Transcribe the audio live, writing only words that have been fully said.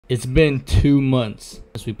It's been 2 months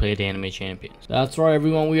since we played Anime Champions. That's right,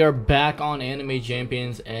 everyone. We are back on Anime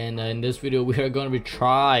Champions, and in this video, we are going to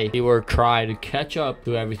try to catch up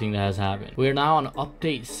to everything that has happened. We are now on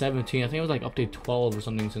update 17. I think it was like update 12 or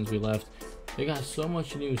something since we left. They got so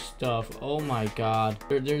much new stuff. Oh my god.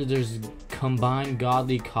 There's combined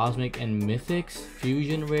godly, cosmic, and mythics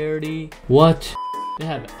fusion rarity. What? They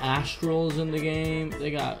have Astrals in the game.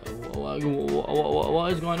 They got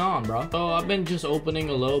what is going on, bro? So I've been just opening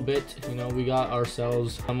a little bit. You know, we got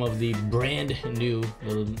ourselves some of the brand new,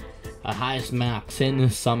 the highest map, Sin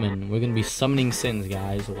Summon. We're gonna be summoning sins,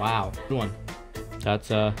 guys. Wow, good one. That's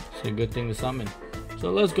a good thing to summon. So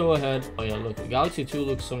let's go ahead. Oh yeah, look, Galaxy 2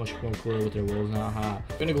 looks so much more cooler with their wolves now.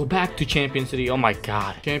 We're gonna go back to Champion City. Oh my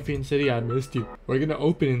god, Champion City, I missed you. We're gonna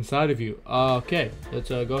open inside of you. Okay, let's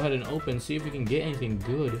go ahead and open, see if we can get anything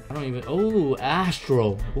good. I don't even. Oh,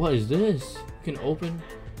 Astral. What is this? You can open.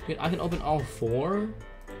 I can open all 4.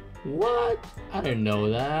 What? I didn't know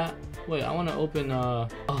that. Wait, I want to open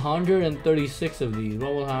 136 of these.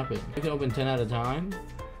 What will happen? You can open 10 at a time.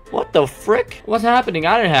 What the frick? What's happening?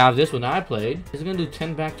 I didn't have this when I played. Is it gonna do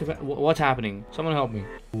 10 back to back? What's happening? Someone help me.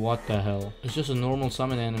 What the hell? It's just a normal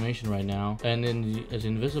summon animation right now. And then it's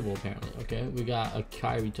invisible apparently. Okay, we got a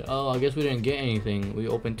Kyrie. Oh, I guess we didn't get anything. We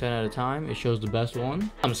opened 10 at a time. It shows the best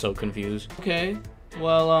one. I'm so confused. Okay.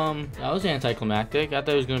 Well, that was anticlimactic. I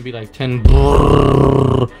thought it was gonna be like 10.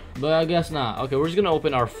 But I guess not. Okay, we're just gonna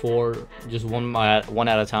open our 4, just one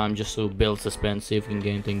at a time, just to build suspense, see if we can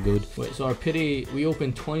get anything good. Wait, so our pity, we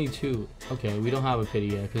opened 22. Okay, we don't have a pity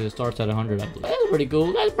yet because it starts at 100, I believe. That's pretty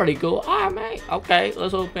cool. That's pretty cool. All right, mate. Okay,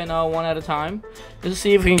 let's open 1 at a time. Let's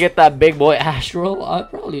see if we can get that big boy Astral.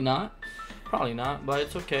 Probably not. Probably not. But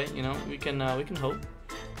it's okay. You know, we can hope.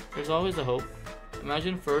 There's always a hope.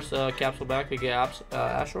 Imagine first capsule back, we get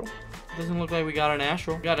Astral. Doesn't look like we got an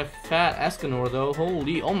Astral. We got a fat Escanor though.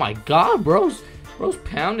 Holy, oh my god, bro's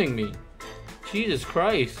pounding me. Jesus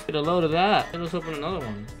Christ. Get a load of that. Let's open another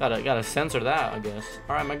one. Gotta censor that, I guess.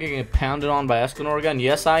 Alright, am I getting pounded on by Escanor again?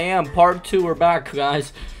 Yes, I am. Part 2, we're back,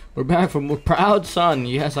 guys. We're back from proud son.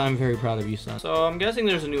 Yes, I'm very proud of you, son. So I'm guessing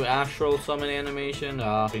there's a new Astral summon animation.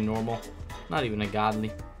 Be normal. Not even a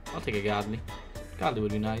godly. I'll take a godly. Godly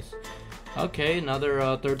would be nice. Okay, another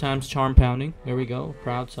 3rd time's charm pounding. There we go.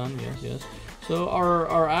 Proud son. Yes, yes. So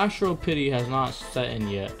our Astral pity has not set in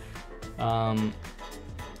yet.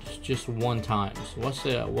 Just 1 time. So what's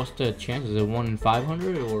the chances? Is it 1 in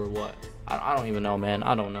 500 or what? I don't even know, man.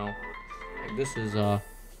 I don't know. Like, this is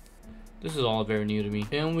all very new to me.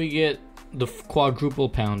 And we get the quadruple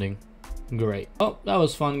pounding. Great. Oh, that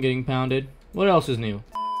was fun getting pounded. What else is new?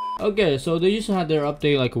 Okay, so they just had their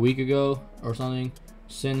update like a week ago or something.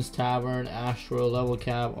 Sin's Tavern, Astral, level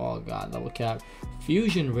cap, oh god, level cap.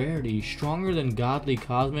 Fusion rarity, stronger than godly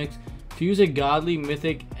cosmics. Fuse a godly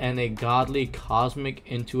mythic and a godly cosmic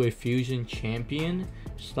into a fusion champion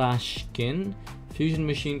 / skin. Fusion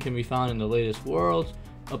machine can be found in the latest worlds.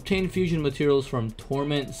 Obtain fusion materials from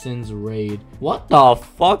Torment Sin's raid. What the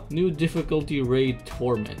fuck? New difficulty raid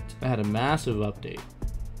Torment. I had a massive update.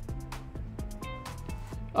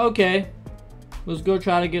 Okay, let's go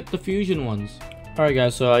try to get the fusion ones. Alright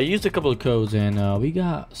guys, so I used a couple of codes and we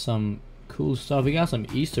got some cool stuff. We got some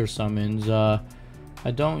Easter summons. I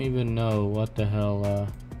don't even know what the hell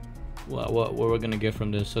what we're gonna get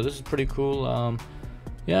from this. So this is pretty cool.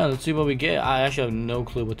 Yeah, let's see what we get. I actually have no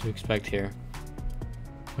clue what to expect here.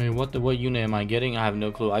 I mean, what unit am I getting? I have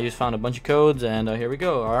no clue. I just found a bunch of codes and here we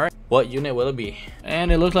go. Alright, what unit will it be?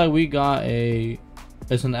 And it looks like we got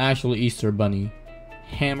it's an actual Easter bunny.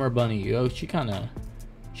 Hammer bunny. Yo, she kinda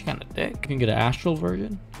thick. You can get an Astral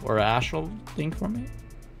version or an Astral thing from it.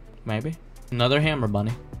 Maybe. Another hammer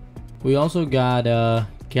bunny. We also got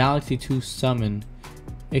Galaxy 2 summon.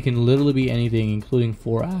 It can literally be anything, including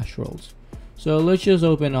 4 Astrals. So let's just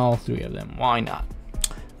open all 3 of them. Why not?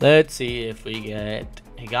 Let's see if we get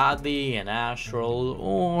a godly, an Astral,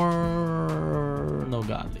 or no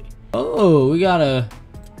godly. Oh, we got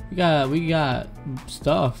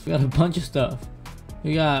stuff. We got a bunch of stuff.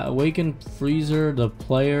 We got Awaken Freezer, the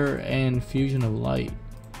player, and Fusion of Light.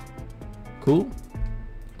 Cool.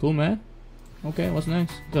 Cool, man. Okay, what's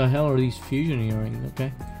next? What the hell are these fusion earrings?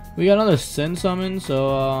 Okay. We got another Sin summon,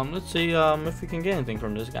 so let's see if we can get anything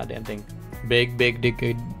from this goddamn thing. Big dick.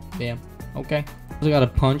 Damn. Okay. We got a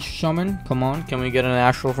punch summon. Come on, can we get an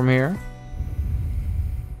Astral from here?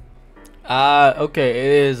 Okay,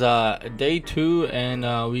 it is day 2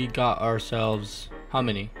 and we got ourselves how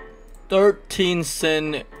many? 13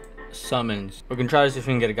 Sin summons. We're gonna try to see if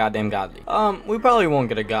we can get a goddamn godly. We probably won't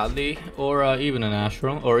get a godly or even an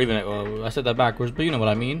Astral, or even I said that backwards, but you know what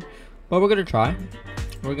I mean. But we're gonna try.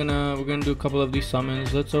 we're gonna do a couple of these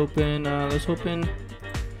summons. Let's open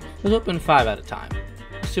 5 at a time.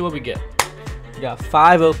 Let's see what we get. We got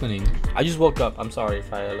 5 opening. I just woke up. I'm sorry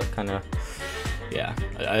if I look kind of, yeah,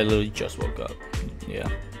 I literally just woke up. Yeah.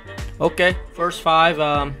 Okay, first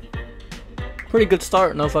 5. Pretty good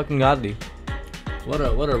start. No fucking godly. What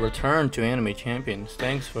a return to Anime Champions.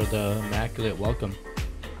 Thanks for the immaculate welcome.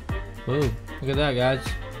 Whoa, look at that, guys.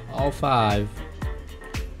 All 5.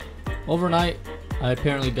 Overnight, I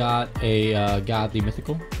apparently got a godly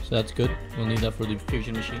mythical, so that's good. We'll need that for the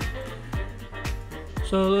fusion machine.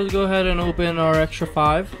 So let's go ahead and open our extra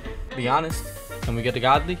 5. Be honest, can we get the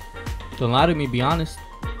godly? Don't lie to me, be honest.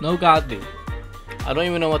 No godly. I don't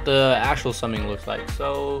even know what the actual summoning looks like.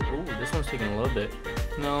 So, ooh, this one's taking a little bit.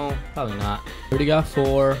 No, probably not. Already got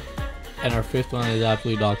 4, and our 5th one is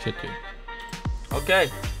absolutely dog shit too. Okay,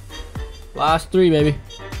 last 3, baby.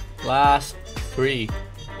 Last 3.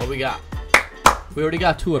 What we got? We already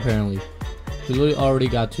got 2 apparently. We literally already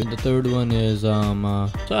got 2. The 3rd one is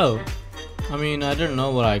so. I mean, I didn't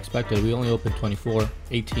know what I expected. We only opened 24,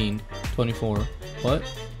 18, 24. What?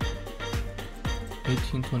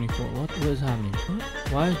 18, 24. What is happening?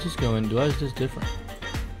 What? Why is this going? Why is this different?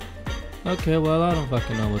 Okay, well, I don't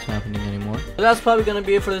fucking know what's happening anymore. But that's probably gonna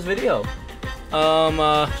be it for this video.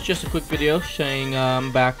 Just a quick video saying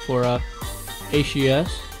I'm back for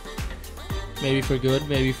HES. Maybe for good,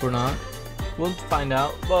 maybe for not. We'll find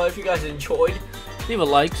out. But if you guys enjoyed, leave a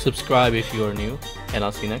like, subscribe if you are new, and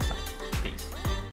I'll see you next time.